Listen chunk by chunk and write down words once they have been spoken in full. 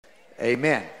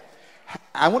Amen.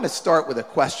 I want to start with a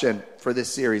question for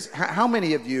this series. How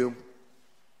many of you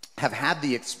have had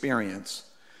the experience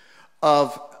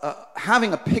of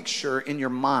having a picture in your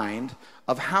mind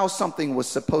of how something was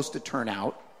supposed to turn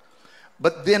out,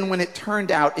 but then when it turned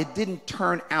out, it didn't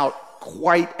turn out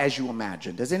quite as you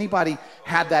imagined? Has anybody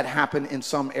had that happen in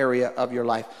some area of your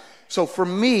life? So for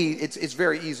me, it's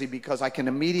very easy because I can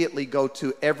immediately go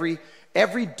to every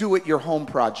do-it-your-home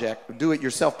project,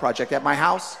 do-it-yourself project at my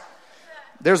house.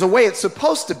 There's a way it's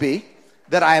supposed to be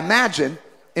that I imagine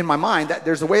in my mind that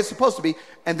there's a way it's supposed to be,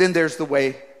 and then there's the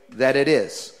way that it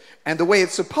is. And the way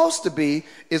it's supposed to be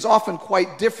is often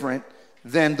quite different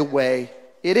than the way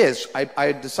it is.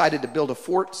 I decided to build a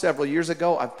fort several years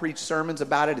ago. I've preached sermons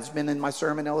about it. It's been in my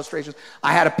sermon illustrations.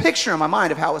 I had a picture in my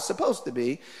mind of how it's supposed to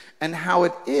be, and how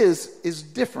it is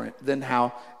different than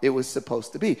how it was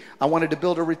supposed to be. I wanted to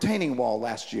build a retaining wall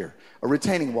last year, a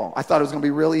retaining wall. I thought it was going to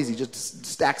be real easy, just to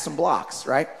stack some blocks,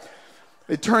 right?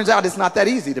 It turns out it's not that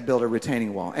easy to build a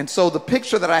retaining wall. And so the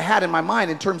picture that I had in my mind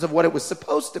in terms of what it was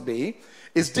supposed to be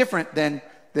is different than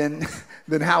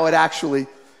how it actually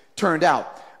turned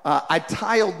out. I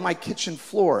tiled my kitchen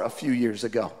floor a few years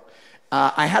ago.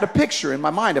 I had a picture in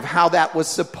my mind of how that was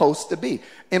supposed to be.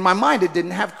 In my mind, it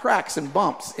didn't have cracks and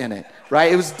bumps in it,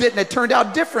 right? It turned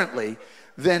out differently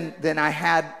than I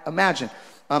had imagined.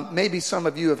 Maybe some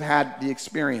of you have had the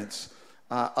experience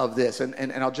of this,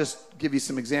 and I'll just give you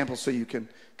some examples so you can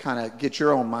kind of get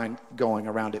your own mind going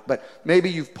around it. But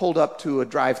maybe you've pulled up to a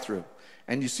drive-thru,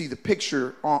 and you see the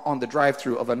picture on the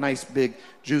drive-thru of a nice, big,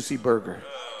 juicy burger.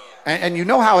 And you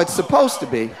know how it's supposed to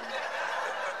be,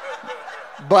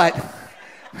 but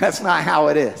that's not how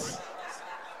it is.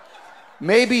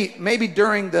 Maybe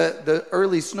during the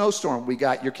early snowstorm we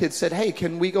got, your kids said, hey,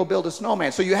 can we go build a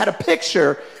snowman? So you had a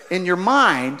picture in your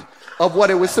mind of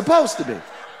what it was supposed to be.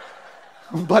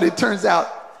 But it turns out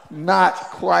not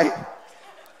quite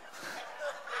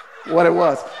what it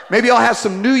was. Maybe I'll have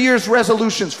some New Year's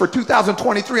resolutions for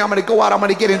 2023. I'm going to go out, I'm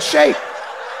going to get in shape.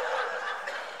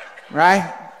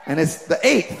 Right? And it's the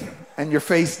 8th, and you're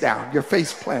face down, you're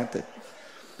face planted.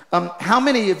 How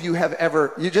many of you have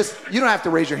ever, you don't have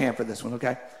to raise your hand for this one,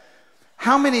 okay?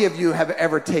 How many of you have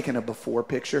ever taken a before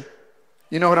picture?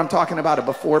 You know what I'm talking about, a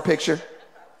before picture?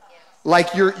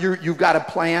 Like you've got a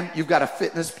plan, you've got a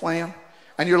fitness plan,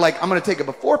 and you're like, I'm going to take a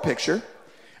before picture,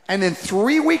 and then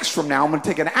 3 weeks from now, I'm going to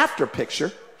take an after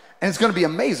picture, and it's going to be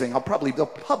amazing. They'll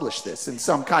publish this in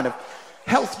some kind of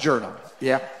health journal,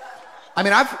 yeah? I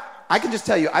mean, I can just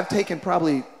tell you, I've taken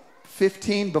probably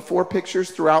 15 before pictures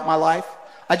throughout my life.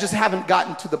 I just haven't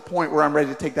gotten to the point where I'm ready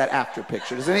to take that after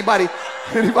picture. Does anybody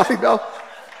know?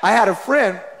 I had a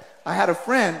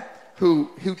friend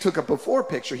who took a before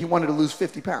picture. He wanted to lose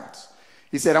 50 pounds.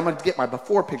 He said, I'm going to get my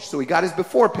before picture. So he got his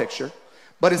before picture,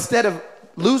 but instead of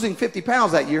losing 50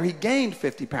 pounds that year, he gained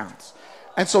 50 pounds.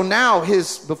 And so now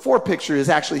his before picture is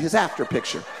actually his after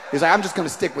picture. He's like, I'm just going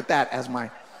to stick with that as my,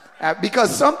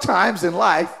 because sometimes in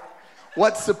life,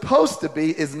 what's supposed to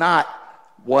be is not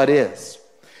what is.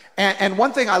 And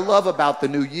one thing I love about the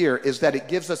new year is that it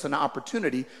gives us an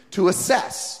opportunity to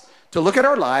assess, to look at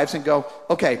our lives and go,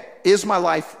 okay, is my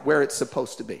life where it's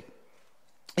supposed to be?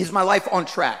 Is my life on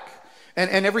track?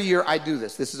 And every year I do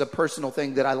this. This is a personal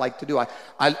thing that I like to do. I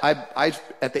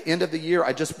at the end of the year,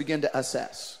 I just begin to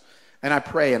assess. And I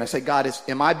pray and I say, God,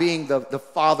 am I being the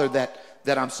father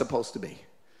that I'm supposed to be?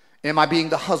 Am I being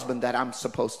the husband that I'm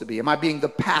supposed to be? Am I being the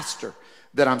pastor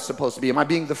that I'm supposed to be? Am I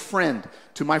being the friend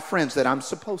to my friends that I'm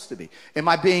supposed to be? Am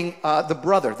I being the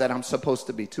brother that I'm supposed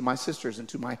to be to my sisters and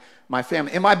to my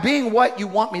family? Am I being what you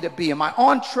want me to be? Am I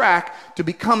on track to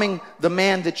becoming the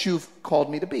man that you've called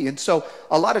me to be? And so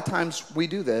a lot of times we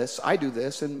do this, I do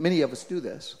this, and many of us do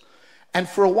this. And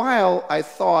for a while I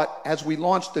thought as we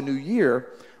launched the new year,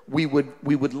 we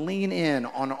would lean in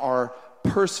on our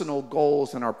personal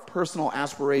goals and our personal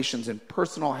aspirations and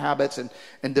personal habits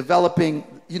and developing,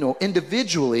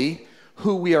 individually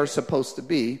who we are supposed to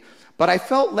be. But I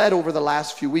felt led over the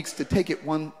last few weeks to take it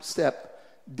one step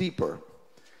deeper.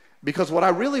 Because what I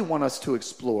really want us to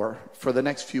explore for the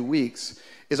next few weeks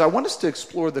is I want us to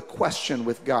explore the question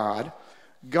with God,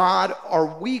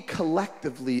 are we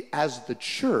collectively as the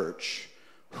church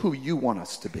who you want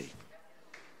us to be?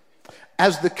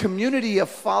 As the community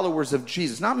of followers of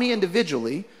Jesus, not me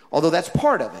individually, although that's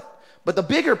part of it, but the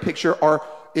bigger picture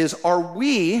is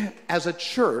we as a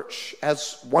church,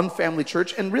 as one family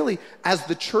church, and really as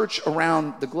the church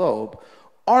around the globe,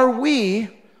 are we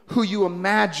who you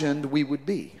imagined we would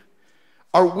be?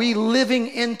 Are we living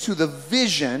into the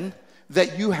vision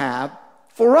that you have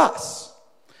for us?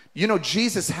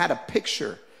 Jesus had a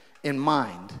picture in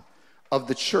mind of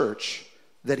the church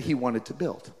that he wanted to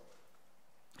build.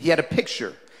 He had a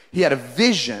picture. He had a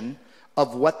vision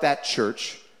of what that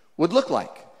church would look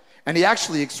like. And he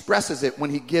actually expresses it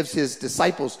when he gives his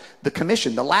disciples the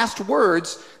commission. The last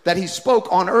words that he spoke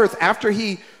on earth after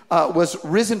he was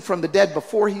risen from the dead,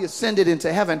 before he ascended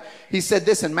into heaven, he said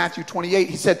this in Matthew 28.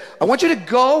 He said, I want you to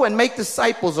go and make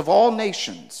disciples of all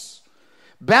nations,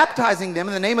 baptizing them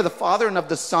in the name of the Father and of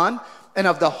the Son and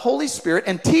of the Holy Spirit,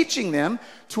 and teaching them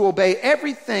to obey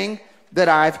everything that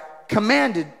I've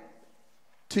commanded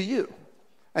to you.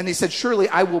 And he said, surely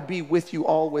I will be with you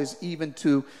always, even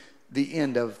to the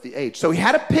end of the age. So he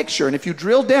had a picture, and if you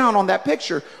drill down on that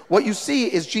picture, what you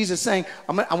see is Jesus saying,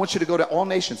 I want you to go to all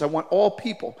nations. I want all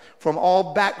people from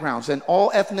all backgrounds and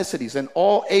all ethnicities and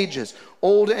all ages,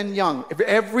 old and young.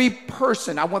 Every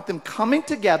person, I want them coming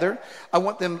together. I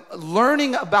want them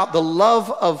learning about the love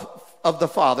of the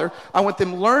Father. I want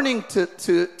them learning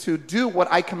to do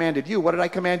what I commanded you. What did I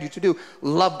command you to do?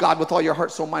 Love God with all your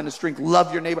heart, soul, mind, and strength.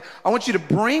 Love your neighbor. I want you to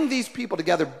bring these people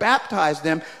together, baptize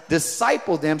them,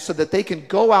 disciple them, so that they can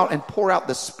go out and pour out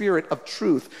the Spirit of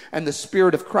truth and the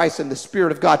Spirit of Christ and the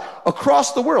Spirit of God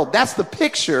across the world. That's the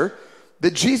picture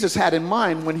that Jesus had in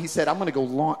mind when he said, I'm going to go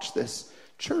launch this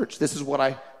church. This is what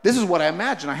I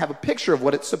imagine. I have a picture of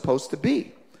what it's supposed to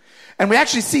be. And we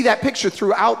actually see that picture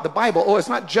throughout the Bible. Oh, it's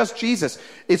not just Jesus.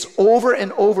 It's over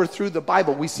and over through the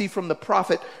Bible. We see from the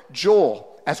prophet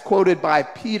Joel, as quoted by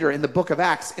Peter in the book of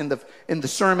Acts, in the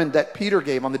sermon that Peter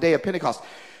gave on the day of Pentecost.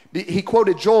 He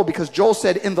quoted Joel because Joel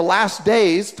said, in the last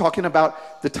days, talking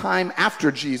about the time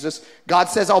after Jesus, God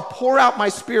says, I'll pour out my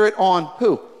Spirit on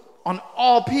who? On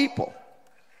all people.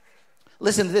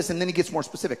 Listen to this, and then he gets more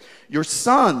specific. Your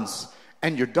sons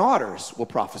and your daughters will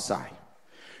prophesy.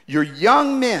 Your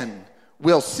young men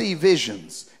will see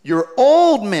visions. Your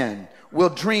old men will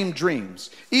dream dreams.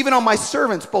 Even on my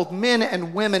servants, both men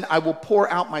and women, I will pour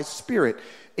out my Spirit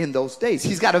in those days.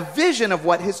 He's got a vision of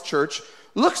what his church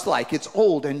looks like. It's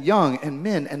old and young and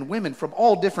men and women from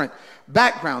all different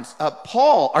backgrounds.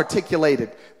 Paul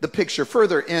articulated the picture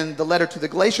further in the letter to the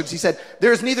Galatians. He said,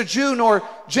 there is neither Jew nor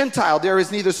Gentile. There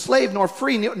is neither slave nor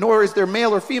free, nor is there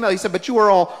male or female. He said, but you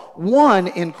are all one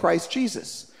in Christ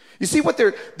Jesus. You see what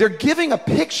they're giving a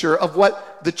picture of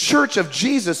what the church of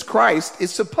Jesus Christ is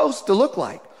supposed to look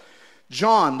like.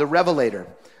 John, the Revelator,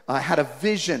 had a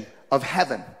vision of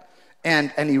heaven,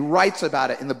 and he writes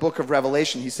about it in the book of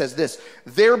Revelation. He says this,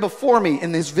 there before me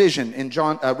in this vision in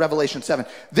Revelation 7,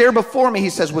 there before me,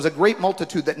 he says, was a great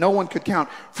multitude that no one could count,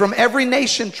 from every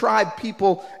nation, tribe,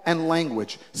 people, and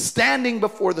language, standing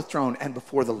before the throne and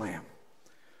before the Lamb.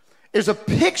 There's a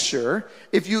picture,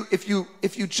 if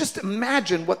you just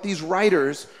imagine what these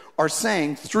writers are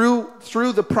saying through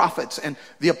the prophets and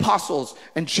the apostles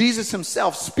and Jesus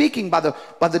himself speaking by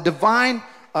the divine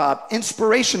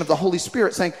inspiration of the Holy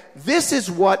Spirit, saying, this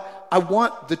is what I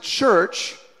want the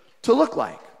church to look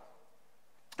like.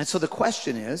 And so the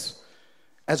question is,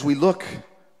 as we look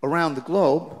around the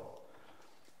globe,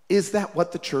 is that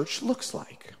what the church looks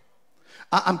like?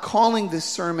 I'm calling this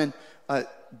sermon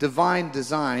divine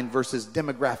design versus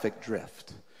demographic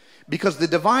drift, because the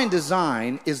divine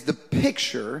design is the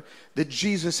picture that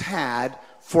Jesus had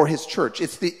for his church.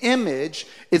 It's the image,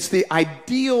 it's the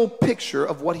ideal picture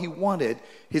of what he wanted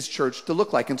his church to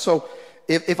look like. And so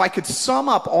if I could sum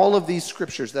up all of these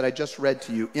scriptures that I just read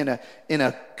to you in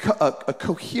a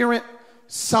coherent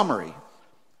summary,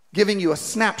 giving you a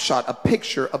snapshot, a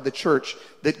picture of the church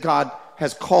that God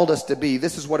has called us to be,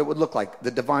 this is what it would look like,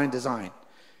 the divine design.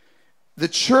 The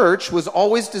church was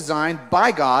always designed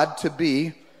by God to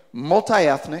be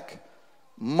multi-ethnic,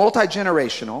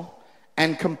 multi-generational,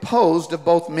 and composed of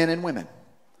both men and women.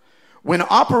 When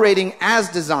operating as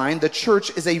designed, the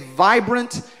church is a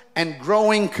vibrant and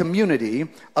growing community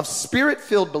of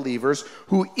Spirit-filled believers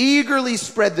who eagerly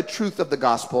spread the truth of the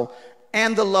gospel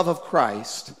and the love of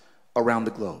Christ around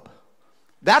the globe.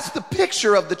 That's the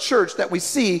picture of the church that we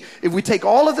see if we take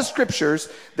all of the scriptures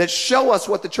that show us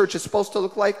what the church is supposed to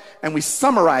look like and we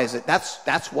summarize it.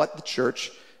 That's what the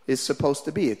church is supposed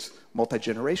to be. It's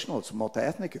multi-generational, it's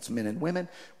multi-ethnic, it's men and women.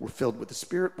 We're filled with the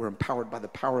Spirit. We're empowered by the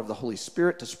power of the Holy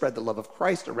Spirit to spread the love of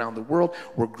Christ around the world.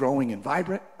 We're growing and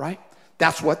vibrant, right?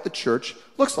 That's what the church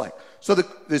looks like. So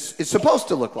this is supposed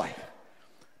to look like.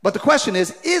 But the question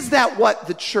is that what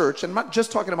the church, and I'm not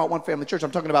just talking about one family church, I'm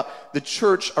talking about the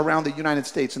church around the United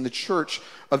States and the church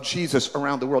of Jesus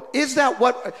around the world. Is that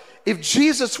what, if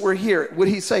Jesus were here, would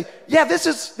he say, yeah, this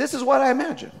is what I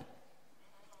imagine.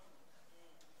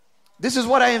 This is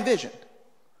what I envisioned.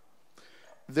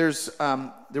 There was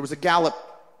a Gallup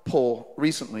poll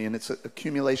recently, and it's an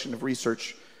accumulation of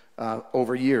research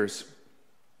over years.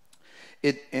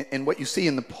 And what you see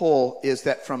in the poll is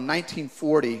that from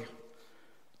 1940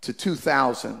 to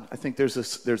 2000, I think there's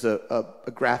a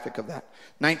graphic of that.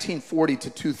 1940 to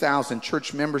 2000,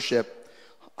 church membership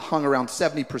hung around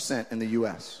 70% in the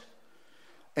U.S.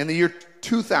 In the year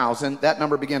 2000, that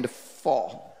number began to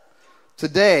fall.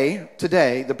 Today,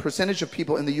 the percentage of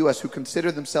people in the U.S. who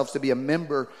consider themselves to be a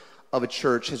member of a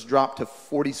church has dropped to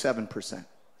 47%.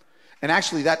 And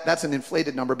actually, that's an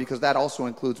inflated number because that also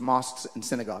includes mosques and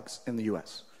synagogues in the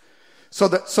U.S. So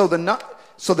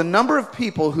the number of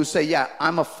people who say, yeah,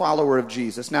 I'm a follower of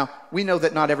Jesus. Now, we know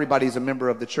that not everybody is a member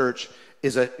of the church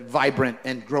is a vibrant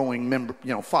and growing member,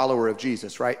 follower of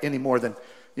Jesus, right? Any more than,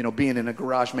 being in a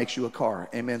garage makes you a car.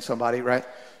 Amen, somebody, right?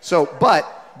 So, but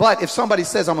if somebody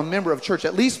says I'm a member of church,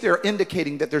 at least they're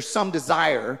indicating that there's some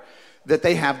desire that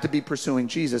they have to be pursuing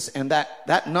Jesus. And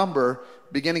that number,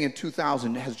 beginning in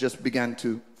 2000, has just begun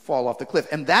to fall off the cliff.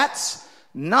 And that's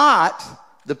not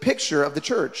the picture of the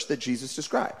church that Jesus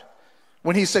described.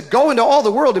 When he said, go into all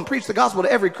the world and preach the gospel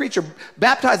to every creature,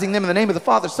 baptizing them in the name of the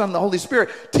Father, Son, and the Holy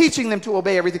Spirit, teaching them to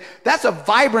obey everything. That's a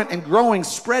vibrant and growing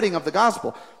spreading of the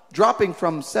gospel. Dropping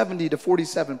from 70 to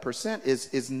 47%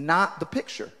 is not the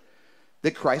picture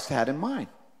that Christ had in mind.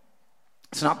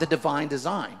 It's not the divine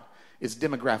design. It's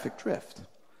demographic drift.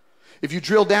 If you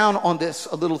drill down on this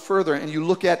a little further and you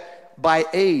look at by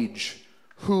age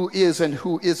who is and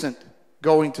who isn't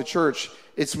going to church,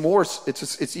 it's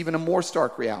even a more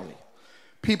stark reality.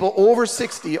 People over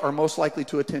 60 are most likely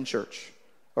to attend church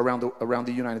around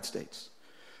the United States.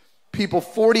 People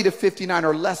 40 to 59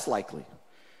 are less likely.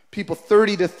 People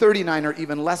 30 to 39 are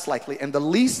even less likely. And the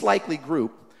least likely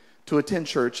group to attend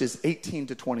church is 18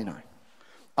 to 29.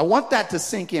 I want that to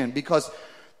sink in because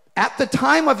at the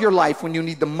time of your life when you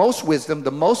need the most wisdom,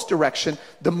 the most direction,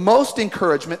 the most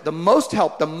encouragement, the most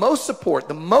help, the most support,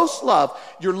 the most love,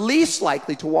 you're least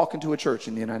likely to walk into a church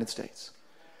in the United States.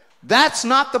 That's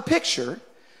not the picture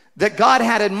that God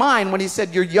had in mind when he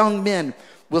said your young men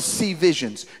will see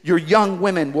visions, your young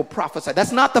women will prophesy.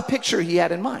 That's not the picture he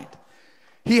had in mind.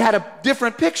 He had a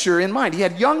different picture in mind. He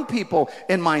had young people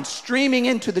in mind streaming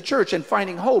into the church and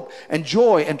finding hope and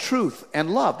joy and truth and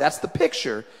love. That's the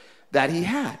picture that he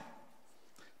had.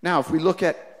 Now, if we look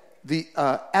at the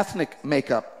ethnic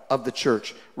makeup of the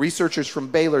church, researchers from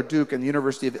Baylor, Duke, and the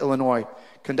University of Illinois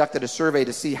conducted a survey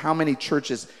to see how many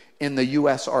churches in the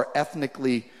U.S. are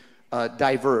ethnically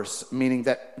diverse, meaning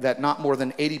that not more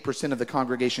than 80% of the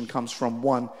congregation comes from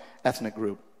one ethnic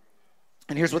group.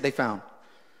 And here's what they found.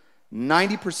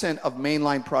 90% of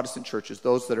mainline Protestant churches,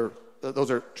 those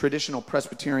are traditional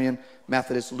Presbyterian,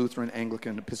 Methodist, Lutheran,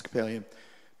 Anglican, Episcopalian,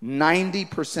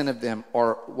 90% of them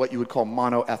are what you would call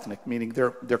monoethnic, meaning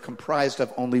they're comprised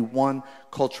of only one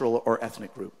cultural or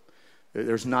ethnic group.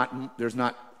 There's not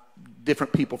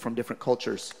different people from different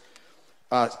cultures.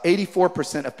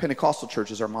 84% of Pentecostal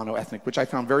churches are monoethnic, which I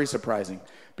found very surprising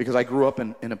because I grew up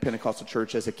in a Pentecostal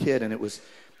church as a kid, and it was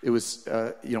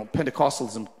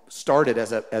Pentecostalism started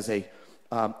as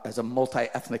a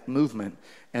multi-ethnic movement,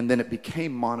 and then it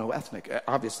became monoethnic.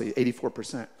 Obviously,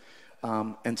 84%,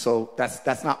 and so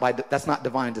that's not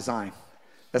divine design.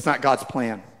 That's not God's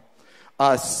plan.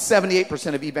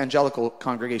 78% of evangelical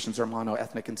congregations are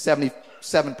monoethnic, and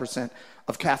 77%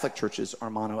 of Catholic churches are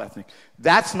monoethnic.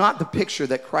 That's not the picture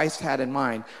that Christ had in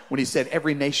mind when he said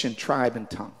every nation, tribe, and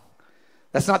tongue.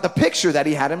 That's not the picture that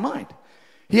he had in mind.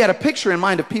 He had a picture in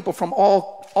mind of people from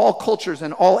all cultures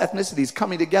and all ethnicities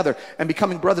coming together and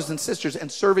becoming brothers and sisters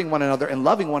and serving one another and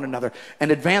loving one another and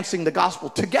advancing the gospel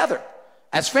together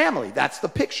as family. That's the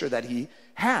picture that he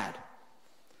had.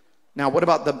 Now, what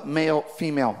about the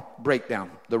male-female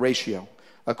breakdown, the ratio?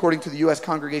 According to the U.S.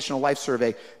 Congregational Life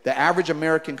Survey, the average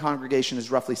American congregation is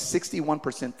roughly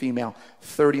 61% female,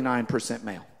 39%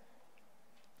 male.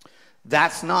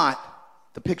 That's not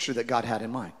the picture that God had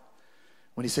in mind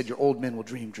when he said your old men will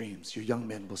dream dreams, your young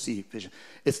men will see vision.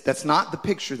 That's not the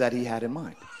picture that he had in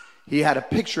mind. He had a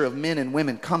picture of men and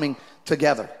women coming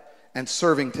together and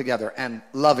serving together and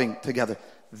loving together.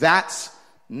 That's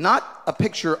not a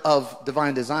picture of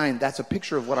divine design. That's a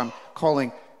picture of what I'm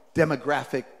calling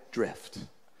demographic drift.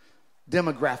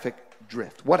 Demographic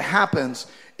drift. What happens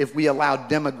if we allow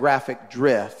demographic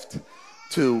drift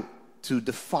to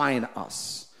define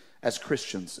us as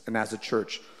Christians and as a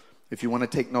church? If you want to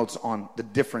take notes on the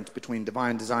difference between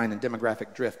divine design and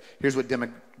demographic drift, here's what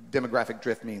demographic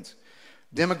drift means.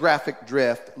 Demographic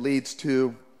drift leads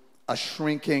to a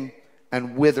shrinking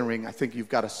and withering. I think you've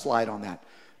got a slide on that.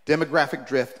 Demographic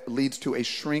drift leads to a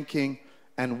shrinking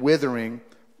and withering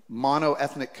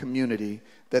monoethnic community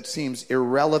that seems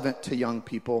irrelevant to young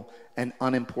people and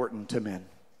unimportant to men.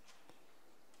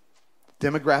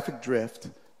 Demographic drift,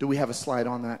 do we have a slide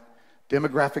on that?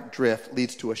 Demographic drift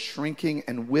leads to a shrinking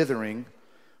and withering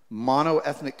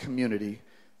mono-ethnic community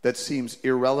that seems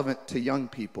irrelevant to young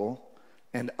people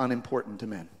and unimportant to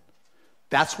men.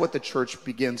 That's what the church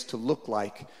begins to look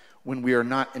like when we are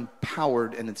not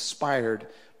empowered and inspired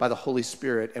by the Holy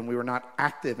Spirit, and we are not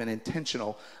active and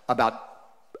intentional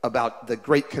about the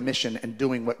Great Commission and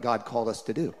doing what God called us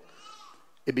to do.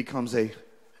 It becomes a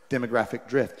demographic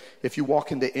drift. If you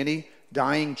walk into any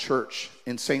dying church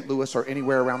in St. Louis or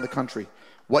anywhere around the country,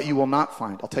 what you will not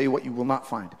find, I'll tell you what you will not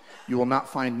find. You will not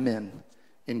find men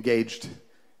engaged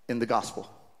in the gospel.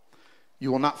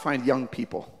 You will not find young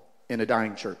people in a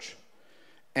dying church.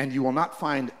 And you will not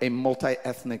find a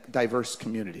multi-ethnic, diverse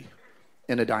community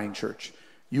in a dying church.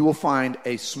 You will find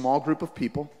a small group of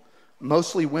people,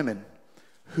 mostly women,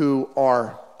 who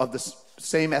are of the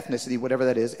same ethnicity, whatever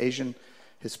that is, Asian,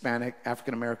 Hispanic,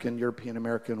 African American, European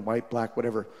American, white, black,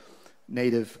 whatever,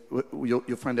 Native. You'll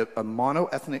find a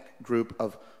mono-ethnic group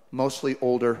of mostly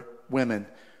older women.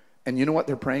 And you know what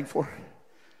they're praying for?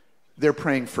 They're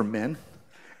praying for men,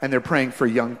 and they're praying for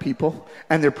young people,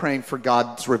 and they're praying for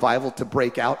God's revival to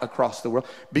break out across the world,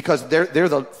 because they're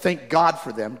the, thank God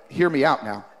for them. Hear me out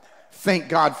now. Thank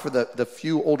God for the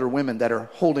few older women that are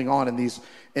holding on in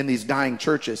these dying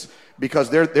churches, because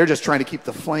they're just trying to keep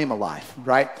the flame alive,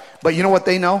 right? But you know what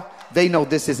they know? They know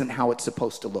this isn't how it's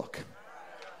supposed to look.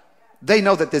 They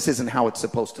know that this isn't how it's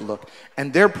supposed to look.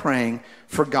 And they're praying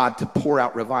for God to pour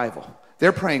out revival.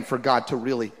 They're praying for God to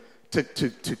really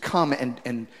to come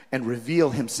and reveal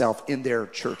himself in their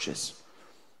churches.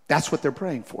 That's what they're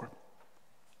praying for.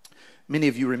 Many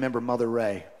of you remember Mother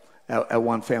Ray at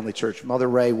One Family Church. Mother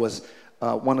Ray was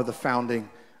one of the founding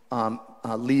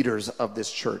leaders of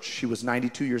this church. She was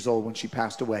 92 years old when she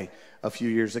passed away a few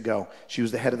years ago. She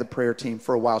was the head of the prayer team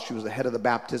for a while. She was the head of the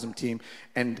baptism team,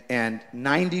 and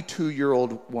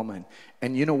 92-year-old woman.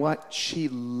 And you know what? She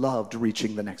loved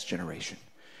reaching the next generation.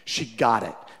 She got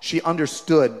it. She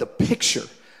understood the picture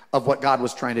of what God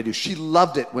was trying to do. She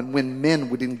loved it when men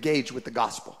would engage with the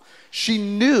gospel. She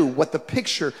knew what the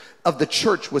picture of the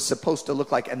church was supposed to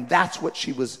look like, and that's what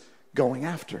she was going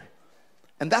after.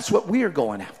 And that's what we are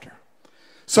going after.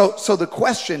 So the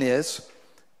question is,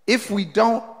 if we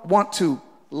don't want to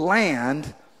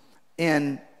land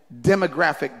in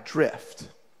demographic drift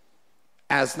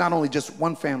as not only just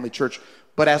One Family Church,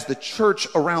 but as the church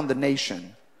around the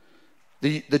nation,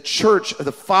 the church,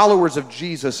 the followers of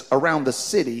Jesus around the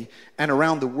city and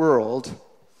around the world,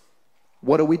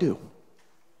 what do we do?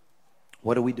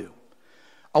 What do we do?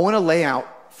 I want to lay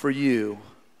out for you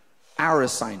our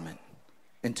assignment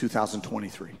in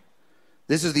 2023.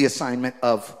 This is the assignment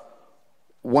of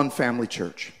One Family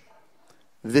Church.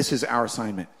 This is our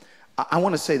assignment. I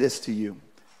want to say this to you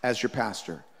as your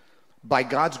pastor. By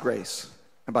God's grace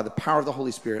and by the power of the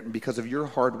Holy Spirit and because of your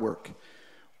hard work,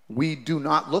 we do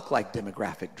not look like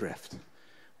demographic drift.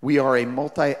 We are a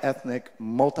multi-ethnic,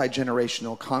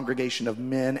 multi-generational congregation of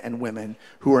men and women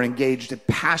who are engaged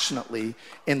passionately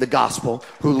in the gospel,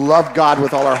 who love God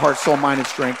with all our heart, soul, mind, and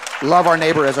strength, love our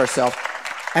neighbor as ourselves.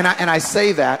 And I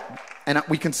say that, and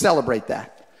we can celebrate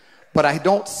that. But I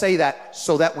don't say that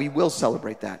so that we will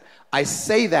celebrate that. I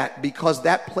say that because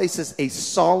that places a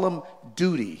solemn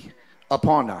duty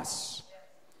upon us.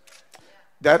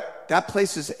 That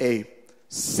places a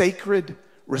sacred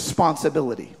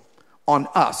responsibility on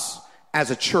us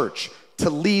as a church to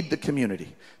lead the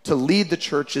community, to lead the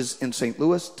churches in St.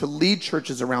 Louis, to lead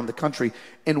churches around the country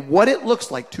in what it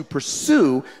looks like to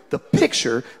pursue the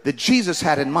picture that Jesus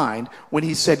had in mind when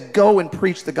he said, go and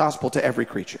preach the gospel to every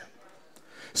creature.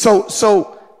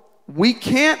 So we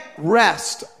can't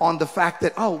rest on the fact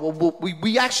that,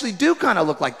 we actually do kind of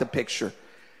look like the picture.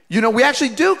 You know, we actually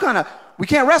do we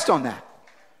can't rest on that.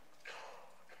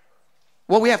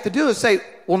 What we have to do is say,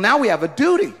 well, now we have a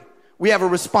duty. We have a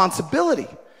responsibility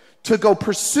to go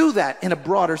pursue that in a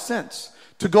broader sense,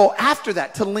 to go after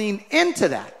that, to lean into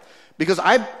that. Because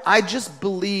I just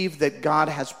believe that God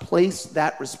has placed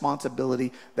that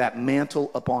responsibility, that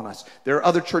mantle upon us. There are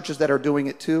other churches that are doing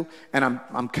it too, and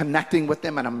I'm connecting with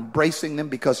them and I'm embracing them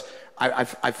because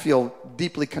I feel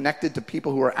deeply connected to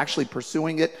people who are actually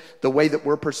pursuing it the way that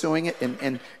we're pursuing it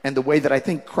and the way that I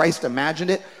think Christ imagined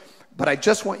it. But I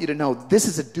just want you to know this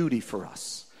is a duty for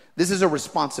us. This is a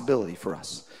responsibility for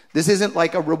us. This isn't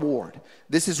like a reward.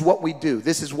 This is what we do.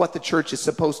 This is what the church is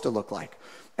supposed to look like.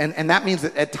 And that means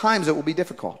that at times it will be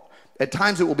difficult. At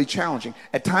times it will be challenging.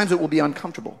 At times it will be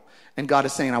uncomfortable. And God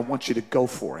is saying, I want you to go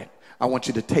for it. I want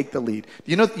you to take the lead.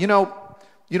 You know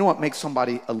what makes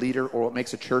somebody a leader or what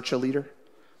makes a church a leader?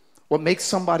 What makes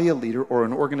somebody a leader or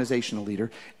an organization a leader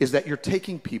is that you're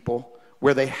taking people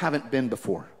where they haven't been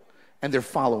before and they're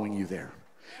following you there.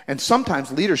 And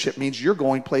sometimes leadership means you're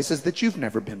going places that you've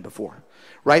never been before,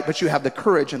 right? But you have the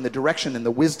courage and the direction and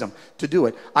the wisdom to do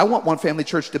it. I want One Family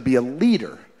Church to be a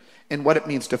leader in what it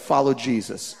means to follow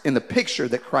Jesus, in the picture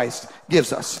that Christ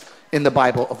gives us in the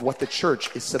Bible of what the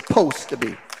church is supposed to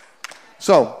be.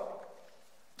 So,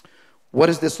 what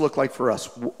does this look like for us?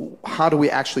 How do we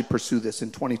actually pursue this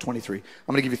in 2023? I'm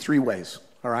going to give you 3 ways,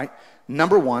 all right?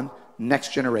 Number 1,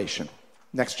 next generation.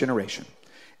 Next generation.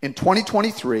 In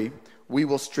 2023, we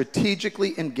will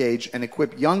strategically engage and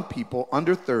equip young people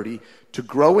under 30 to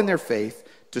grow in their faith,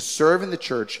 to serve in the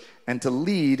church, and to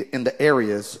lead in the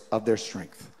areas of their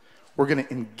strength. We're going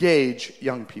to engage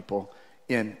young people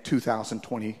in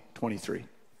 2023.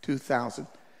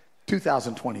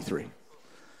 2023.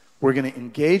 We're going to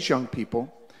engage young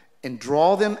people and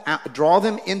draw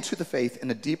them into the faith in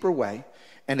a deeper way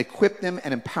and equip them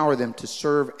and empower them to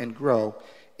serve and grow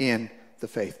in the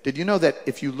faith. Did you know that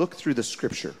if you look through the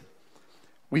scripture,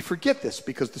 we forget this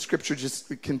because the scripture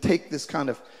just can take this kind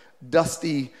of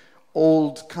dusty,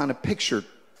 old kind of picture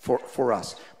for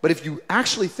us. But if you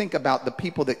actually think about the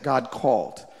people that God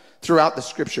called throughout the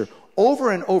scripture, over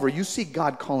and over, you see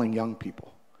God calling young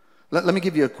people. Let me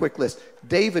give you a quick list.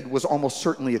 David was almost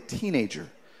certainly a teenager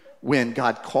when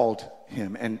God called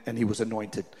him and he was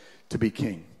anointed to be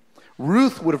king.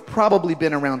 Ruth would have probably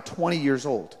been around 20 years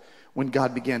old when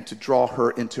God began to draw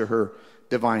her into her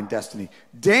divine destiny.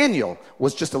 Daniel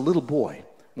was just a little boy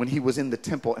when he was in the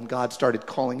temple and God started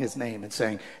calling his name and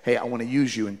saying, hey, I want to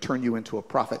use you and turn you into a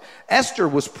prophet. Esther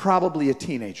was probably a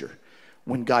teenager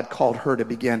when God called her to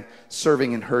begin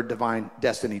serving in her divine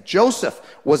destiny. Joseph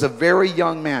was a very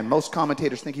young man. Most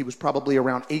commentators think he was probably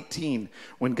around 18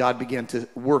 when God began to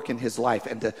work in his life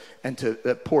and to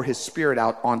pour his spirit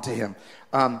out onto him.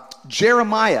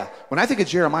 Jeremiah, when I think of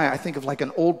Jeremiah, I think of like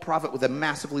an old prophet with a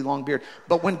massively long beard.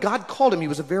 But when God called him, he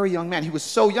was a very young man. He was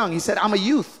so young. He said, I'm a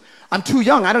youth. I'm too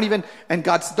young. And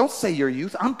God said, don't say you're a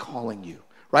youth. I'm calling you.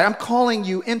 Right? I'm calling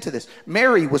you into this.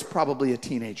 Mary was probably a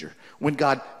teenager when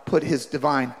God put his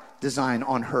divine design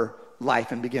on her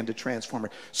life and began to transform her.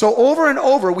 So over and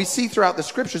over, we see throughout the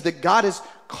scriptures that God is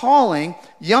calling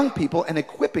young people and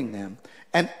equipping them.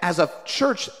 And as a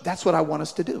church, that's what I want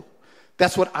us to do.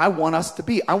 That's what I want us to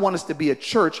be. I want us to be a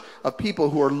church of people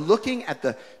who are looking at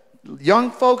the young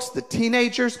folks, the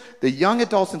teenagers, the young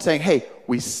adults and saying, hey,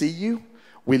 we see you.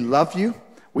 We love you.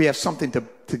 We have something to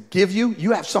give you.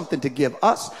 You have something to give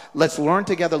us. Let's learn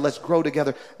together. Let's grow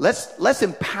together. Let's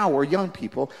empower young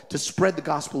people to spread the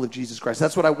gospel of Jesus Christ.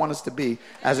 That's what I want us to be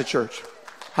as a church.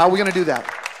 How are we going to do that?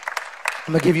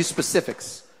 I'm going to give you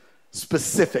specifics.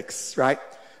 Specifics, right?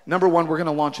 Number 1, we're going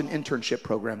to launch an internship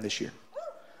program this year.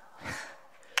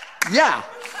 Yeah.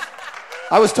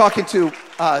 I was talking to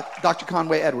Dr.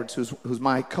 Conway Edwards, who's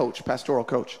my coach, pastoral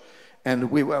coach.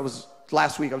 And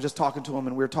last week, I was just talking to him,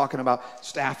 and we were talking about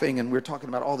staffing, and we were talking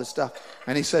about all this stuff.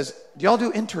 And he says, do y'all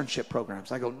do internship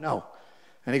programs? I go, no.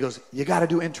 And he goes, you got to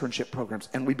do internship programs.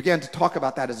 And we began to talk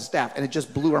about that as a staff, and it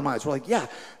just blew our minds. We're like, yeah,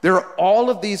 there are all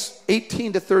of these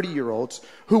 18 to 30-year-olds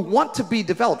who want to be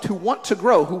developed, who want to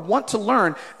grow, who want to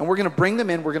learn, and we're going to bring them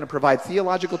in. We're going to provide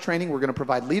theological training. We're going to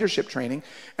provide leadership training,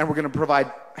 and we're going to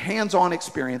provide hands-on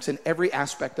experience in every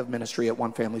aspect of ministry at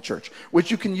One Family Church,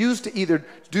 which you can use to either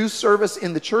do service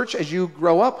in the church as you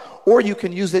grow up, or you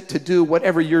can use it to do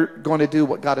whatever you're going to do,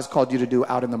 what God has called you to do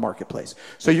out in the marketplace.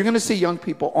 So you're going to see young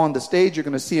people on the stage. You're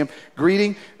going to see them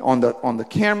greeting on the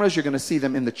cameras. You're going to see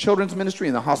them in the children's ministry,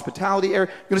 in the hospitality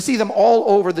area. You're going to see them all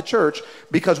over the church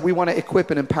because we want to equip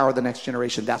and empower the next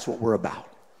generation. That's what we're about.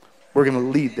 We're going to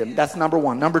lead them. That's number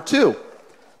 1. Number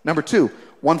two,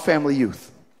 One Family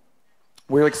Youth.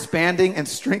 We're expanding and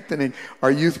strengthening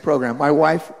our youth program. My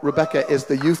wife, Rebecca, is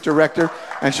the youth director,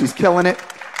 and she's killing it.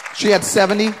 She had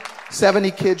 70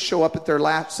 kids show up at their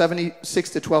last, 76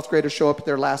 to 12th graders show up at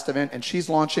their last event, and she's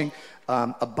launching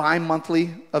a bi-monthly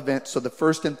event. So the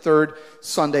first and third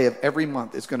Sunday of every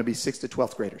month is going to be 6th to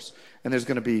 12th graders. And there's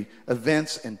going to be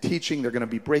events and teaching. They're going to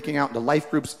be breaking out into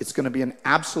life groups. It's going to be an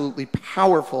absolutely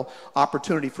powerful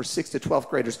opportunity for 6th to 12th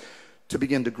graders to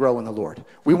begin to grow in the Lord.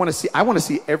 I want to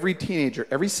see every teenager,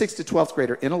 every 6th to 12th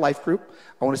grader in a life group.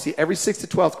 I want to see every 6th to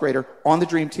 12th grader on the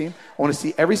dream team. I want to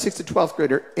see every 6th to 12th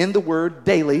grader in the Word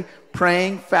daily,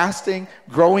 praying, fasting,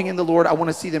 growing in the Lord. I want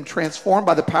to see them transformed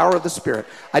by the power of the Spirit.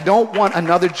 I don't want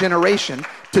another generation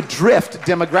to drift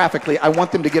demographically. I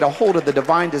want them to get a hold of the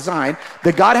divine design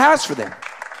that God has for them.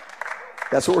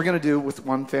 That's what we're going to do with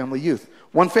One Family Youth.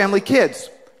 One Family Kids,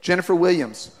 Jennifer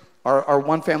Williams, our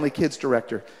One Family Kids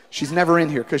director. She's never in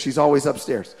here because she's always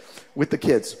upstairs with the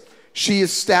kids. She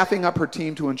is staffing up her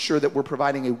team to ensure that we're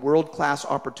providing a world-class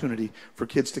opportunity for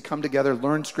kids to come together,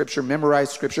 learn Scripture,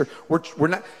 memorize Scripture.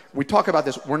 We talk about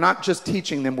this. We're not just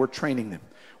teaching them, we're training them.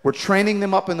 We're training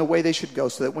them up in the way they should go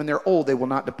so that when they're old, they will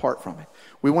not depart from it.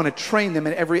 We want to train them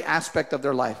in every aspect of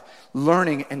their life,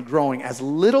 learning and growing as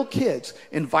little kids,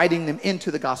 inviting them into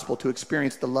the gospel to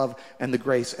experience the love and the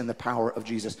grace and the power of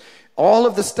Jesus. All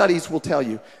of the studies will tell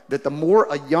you that the more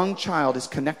a young child is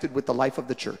connected with the life of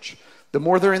the church, the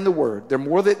more they're in the Word, the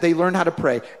more that they learn how to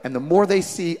pray, and the more they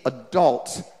see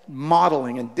adults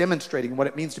modeling and demonstrating what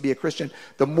it means to be a Christian,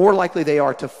 the more likely they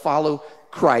are to follow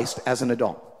Christ as an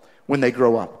adult when they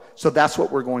grow up. So that's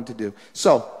what we're going to do.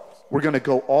 So we're going to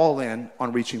go all in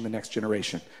on reaching the next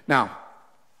generation. Now,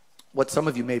 what some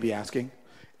of you may be asking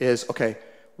is, okay,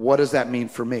 what does that mean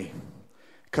for me?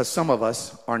 Because some of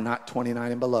us are not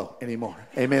 29 and below anymore.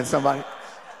 Amen, somebody?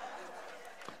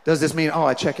 Does this mean,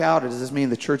 I check out, or does this mean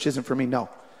the church isn't for me? No.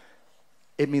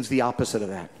 It means the opposite of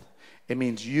that. It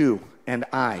means you and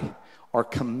I are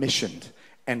commissioned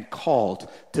and called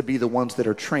to be the ones that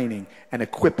are training and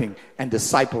equipping and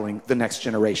discipling the next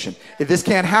generation. This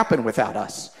can't happen without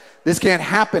us. This can't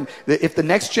happen. If the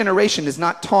next generation is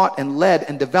not taught and led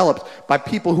and developed by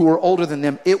people who are older than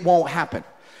them, it won't happen.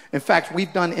 In fact,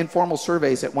 we've done informal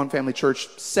surveys at One Family Church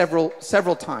several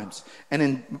times and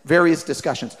in various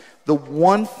discussions. The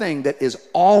one thing that is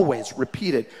always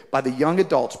repeated by the young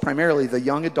adults, primarily the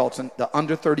young adults and the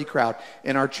under 30 crowd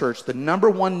in our church, the number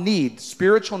one need,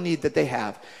 spiritual need that they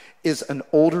have is an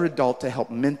older adult to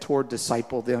help mentor,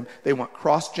 disciple them. They want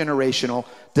cross-generational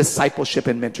discipleship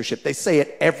and mentorship. They say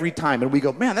it every time, and we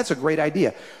go, man, that's a great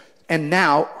idea. And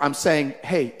now I'm saying,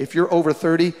 hey, if you're over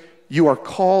 30, you are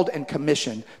called and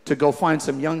commissioned to go find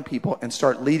some young people and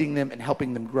start leading them and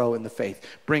helping them grow in the faith,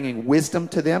 bringing wisdom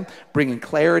to them, bringing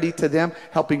clarity to them,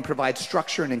 helping provide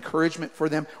structure and encouragement for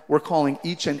them. We're calling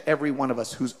each and every one of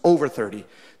us who's over 30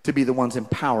 to be the ones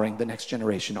empowering the next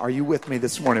generation. Are you with me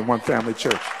this morning, One Family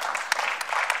Church?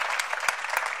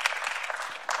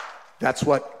 That's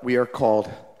what we are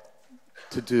called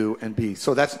to do and be.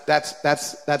 So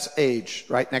that's age,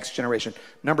 right? Next generation.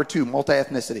 Number 2,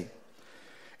 multi-ethnicity.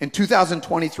 In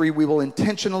 2023, we will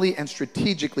intentionally and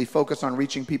strategically focus on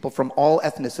reaching people from all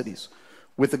ethnicities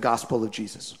with the gospel of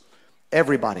Jesus.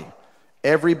 Everybody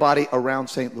around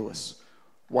St. Louis,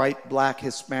 white, black,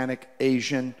 Hispanic,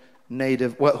 Asian,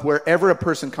 Native, wherever a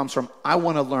person comes from, I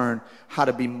want to learn how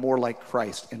to be more like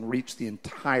Christ and reach the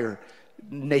entire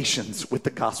nations with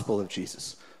the gospel of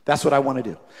Jesus. That's what I want to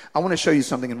do. I want to show you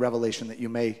something in Revelation that you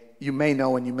may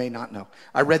know and you may not know.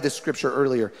 I read this scripture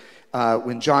earlier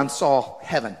when John saw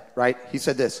heaven, right? He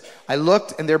said this, I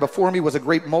looked and there before me was a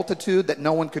great multitude that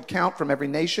no one could count from every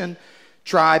nation,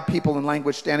 tribe, people, and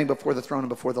language standing before the throne and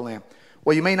before the Lamb.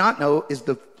 What you may not know is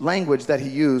the language that he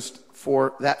used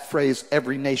for that phrase,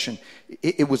 every nation.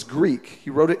 It was Greek. He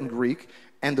wrote it in Greek.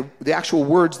 And the actual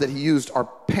words that he used are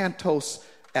pantos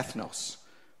ethnos.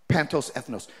 Pantos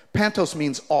ethnos. Pantos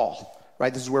means all,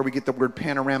 right? This is where we get the word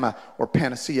panorama or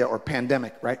panacea or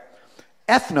pandemic, right?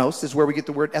 Ethnos is where we get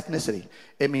the word ethnicity.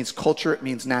 It means culture, it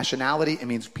means nationality, it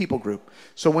means people group.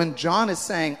 So when John is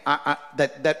saying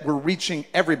that we're reaching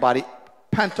everybody,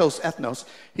 pantos ethnos,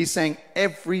 he's saying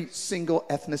every single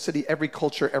ethnicity, every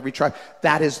culture, every tribe,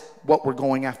 that is what we're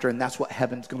going after, and that's what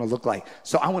heaven's going to look like.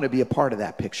 So I want to be a part of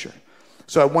that picture.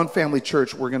 So at One Family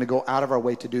Church, we're going to go out of our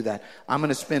way to do that. I'm going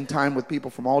to spend time with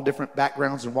people from all different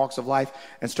backgrounds and walks of life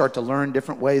and start to learn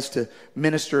different ways to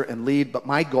minister and lead. But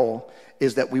my goal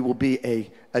is that we will be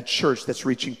a church that's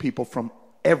reaching people from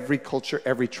every culture,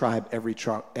 every tribe, every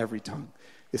tongue.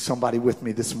 Is somebody with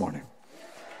me this morning?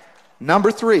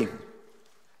 Number 3,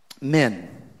 men.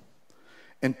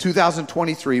 In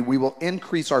 2023, we will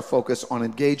increase our focus on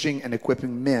engaging and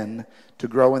equipping men to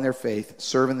grow in their faith,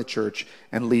 serve in the church,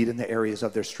 and lead in the areas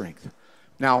of their strength.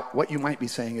 Now, what you might be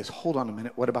saying is, hold on a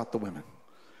minute, what about the women?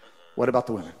 What about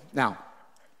the women? Now,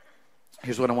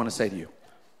 here's what I want to say to you.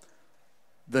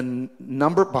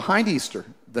 Behind Easter,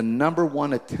 the number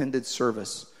one attended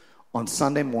service on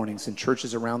Sunday mornings in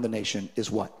churches around the nation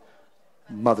is what?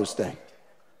 Mother's Day.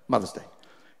 Mother's Day.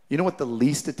 You know what the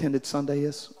least attended Sunday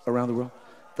is around the world?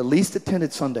 The least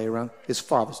attended Sunday around is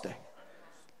Father's Day.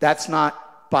 That's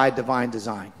not by divine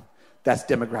design. That's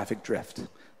demographic drift.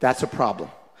 That's a problem.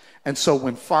 And so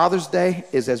when Father's Day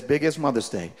is as big as Mother's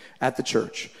Day at the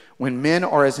church, when men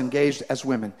are as engaged as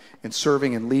women in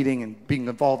serving and leading and being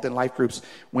involved in life groups,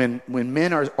 when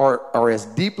men are as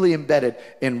deeply embedded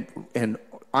in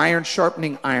iron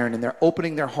sharpening iron, and they're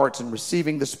opening their hearts and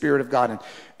receiving the Spirit of God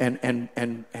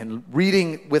and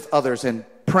reading with others and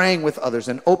praying with others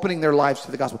and opening their lives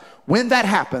to the gospel. When that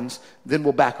happens, then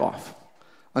we'll back off.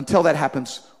 Until that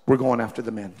happens, we're going after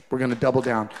the men. We're going to double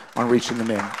down on reaching the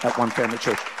men at One Family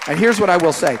Church. And here's what I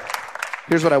will say.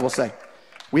 Here's what I will say.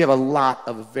 We have a lot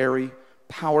of very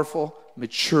powerful,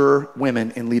 mature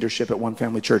women in leadership at One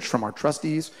Family Church, from our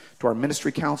trustees to our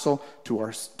ministry council to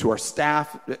our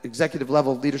staff, executive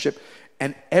level leadership.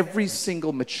 And every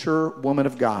single mature woman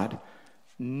of God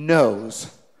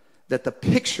knows that the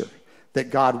picture that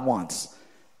God wants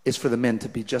is for the men to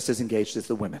be just as engaged as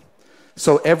the women.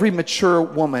 So every mature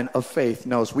woman of faith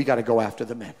knows we got to go after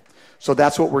the men. So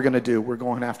that's what we're going to do. We're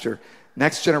going after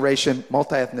next generation,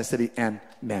 multi-ethnicity, and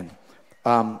men.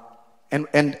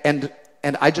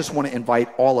 And I just want to invite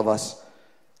all of us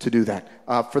to do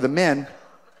that. For the men,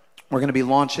 we're going to be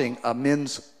launching a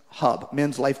men's hub,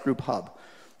 men's life group hub.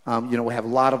 We have a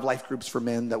lot of life groups for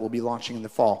men that will be launching in the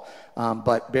fall.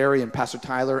 But Barry and Pastor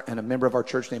Tyler and a member of our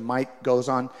church named Mike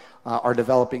Gozon are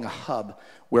developing a hub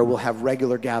where we'll have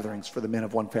regular gatherings for the men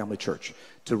of One Family Church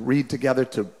to read together,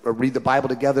 to read the Bible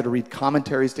together, to read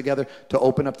commentaries together, to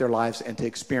open up their lives and to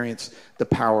experience the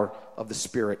power of the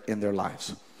Spirit in their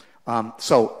lives.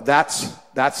 So that's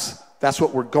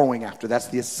what we're going after. That's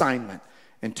the assignment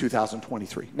in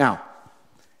 2023. Now,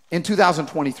 in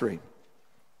 2023,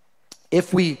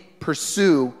 if we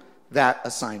pursue that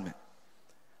assignment,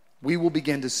 we will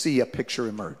begin to see a picture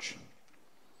emerge.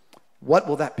 What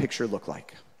will that picture look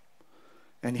like?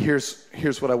 And here's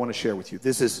what I want to share with you.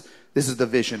 This is the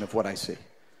vision of what I see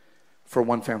for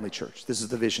One Family Church. This is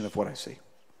the vision of what I see.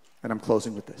 And I'm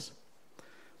closing with this.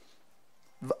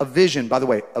 A vision, by the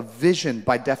way, a vision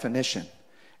by definition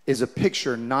is a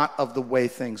picture not of the way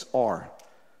things are,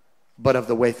 but of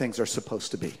the way things are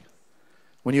supposed to be.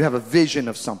 When you have a vision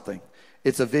of something,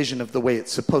 it's a vision of the way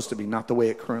it's supposed to be, not the way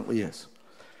it currently is.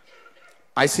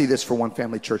 I see this for One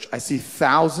Family Church. I see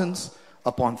thousands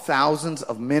upon thousands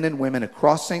of men and women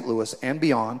across St. Louis and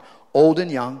beyond, old and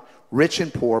young, rich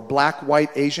and poor, black, white,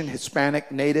 Asian,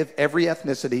 Hispanic, Native, every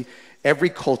ethnicity, every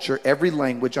culture, every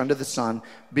language under the sun,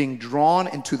 being drawn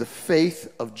into the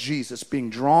faith of Jesus, being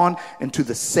drawn into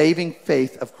the saving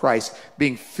faith of Christ,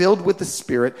 being filled with the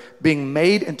Spirit, being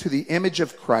made into the image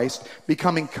of Christ,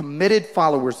 becoming committed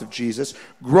followers of Jesus,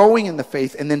 growing in the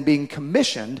faith, and then being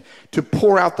commissioned to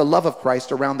pour out the love of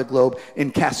Christ around the globe in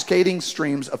cascading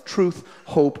streams of truth,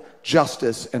 hope,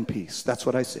 justice, and peace. That's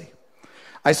what I see.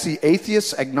 I see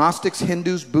atheists, agnostics,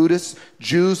 Hindus, Buddhists,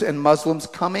 Jews, and Muslims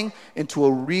coming into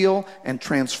a real and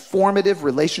transformative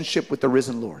relationship with the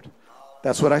risen Lord.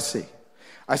 That's what I see.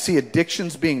 I see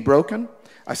addictions being broken.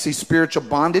 I see spiritual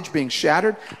bondage being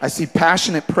shattered. I see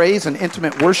passionate praise and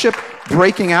intimate worship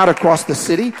breaking out across the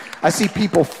city. I see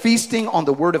people feasting on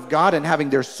the Word of God and having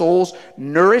their souls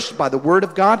nourished by the Word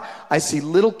of God. I see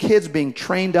little kids being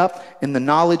trained up in the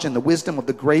knowledge and the wisdom of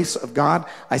the grace of God.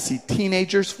 I see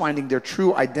teenagers finding their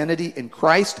true identity in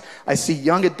Christ. I see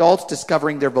young adults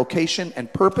discovering their vocation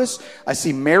and purpose. I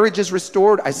see marriages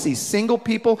restored. I see single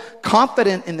people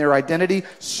confident in their identity,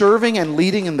 serving and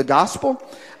leading in the gospel.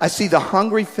 I see the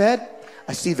hungry fed.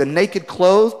 I see the naked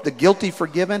clothed, the guilty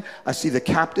forgiven. I see the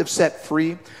captive set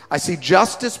free. I see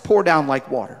justice pour down like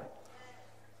water.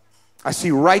 I see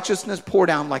righteousness pour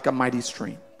down like a mighty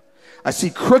stream. I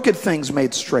see crooked things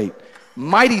made straight,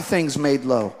 mighty things made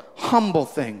low, humble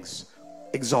things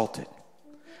exalted.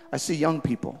 I see young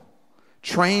people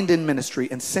trained in ministry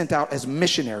and sent out as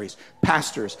missionaries,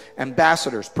 pastors,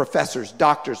 ambassadors, professors,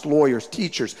 doctors, lawyers,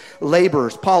 teachers,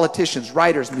 laborers, politicians,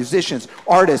 writers, musicians,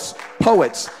 artists,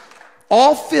 poets,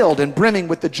 all filled and brimming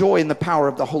with the joy and the power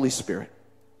of the Holy Spirit.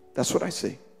 That's what I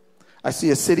see. I see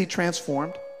a city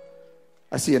transformed.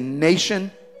 I see a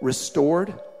nation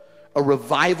restored, a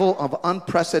revival of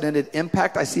unprecedented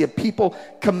impact. I see a people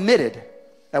committed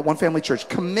at One Family Church,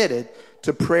 committed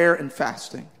to prayer and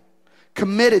fasting,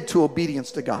 committed to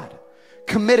obedience to God,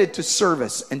 committed to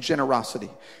service and generosity,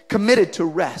 committed to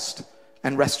rest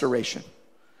and restoration.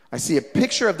 I see a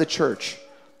picture of the church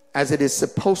as it is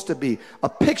supposed to be, a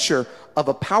picture of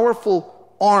a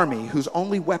powerful army whose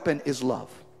only weapon is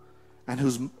love and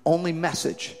whose only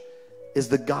message is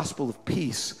the gospel of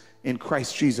peace in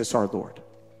Christ Jesus our Lord.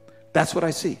 That's what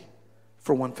I see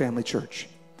for One Family Church.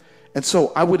 And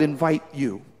so I would invite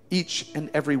you, each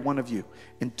and every one of you,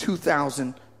 in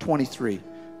 2023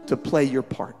 to play your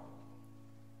part,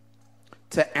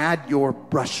 to add your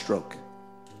brushstroke,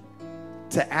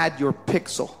 to add your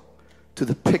pixel to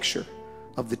the picture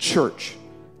of the church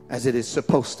as it is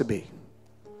supposed to be.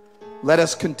 Let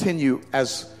us continue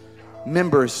as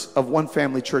members of One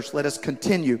Family Church. Let us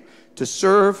continue to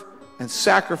serve and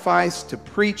sacrifice, to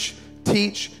preach,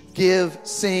 teach, give,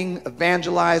 sing,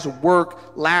 evangelize,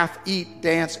 work, laugh, eat,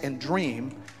 dance, and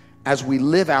dream as we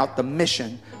live out the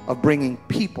mission of bringing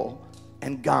people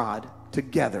and God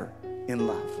together in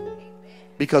love.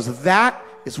 Because that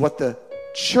is what the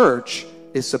church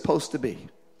is supposed to be.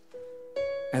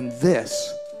 And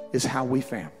this is how we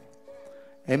fam.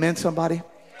 Amen, somebody?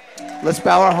 Let's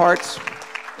bow our hearts.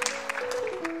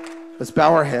 Let's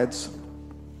bow our heads.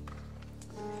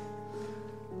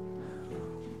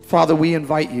 Father, we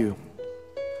invite you.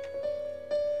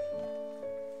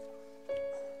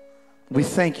 We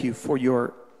thank you for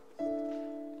your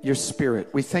spirit.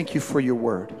 We thank you for your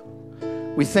word.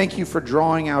 We thank you for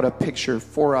drawing out a picture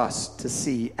for us to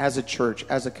see as a church,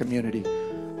 as a community,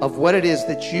 of what it is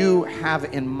that you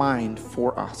have in mind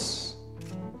for us.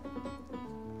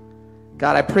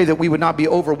 God, I pray that we would not be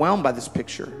overwhelmed by this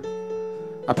picture.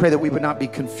 I pray that we would not be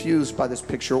confused by this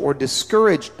picture or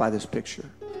discouraged by this picture.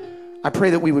 I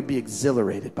pray that we would be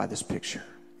exhilarated by this picture.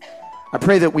 I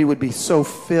pray that we would be so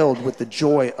filled with the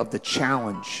joy of the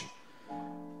challenge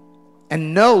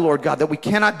and know, Lord God, that we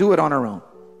cannot do it on our own.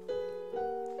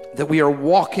 That we are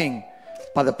walking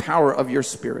by the power of your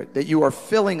Spirit, that you are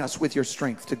filling us with your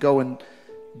strength to go and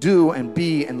do and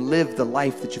be and live the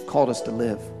life that you've called us to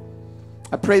live.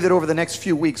 I pray that over the next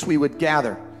few weeks we would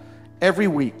gather every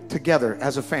week together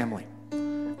as a family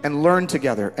and learn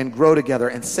together and grow together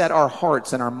and set our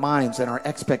hearts and our minds and our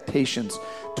expectations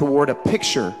toward a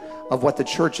picture of what the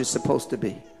church is supposed to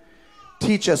be.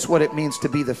 Teach us what it means to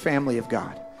be the family of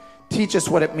God. Teach us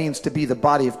what it means to be the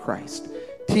body of Christ.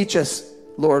 Teach us,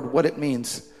 Lord, what it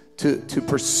means to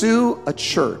pursue a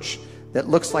church that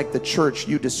looks like the church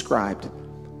you described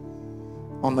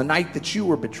on the night that you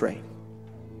were betrayed,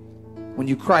 when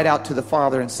you cried out to the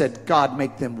Father and said, God,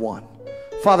 make them one.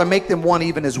 Father, make them one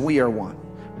even as we are one.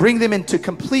 Bring them into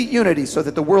complete unity so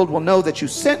that the world will know that you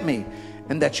sent me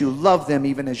and that you love them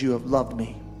even as you have loved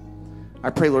me. I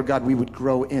pray, Lord God, we would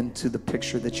grow into the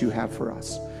picture that you have for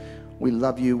us. We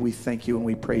love you, we thank you, and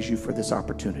we praise you for this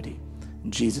opportunity.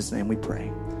 In Jesus' name we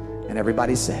pray. And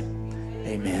everybody said,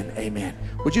 amen, amen.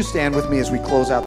 Would you stand with me as we close out?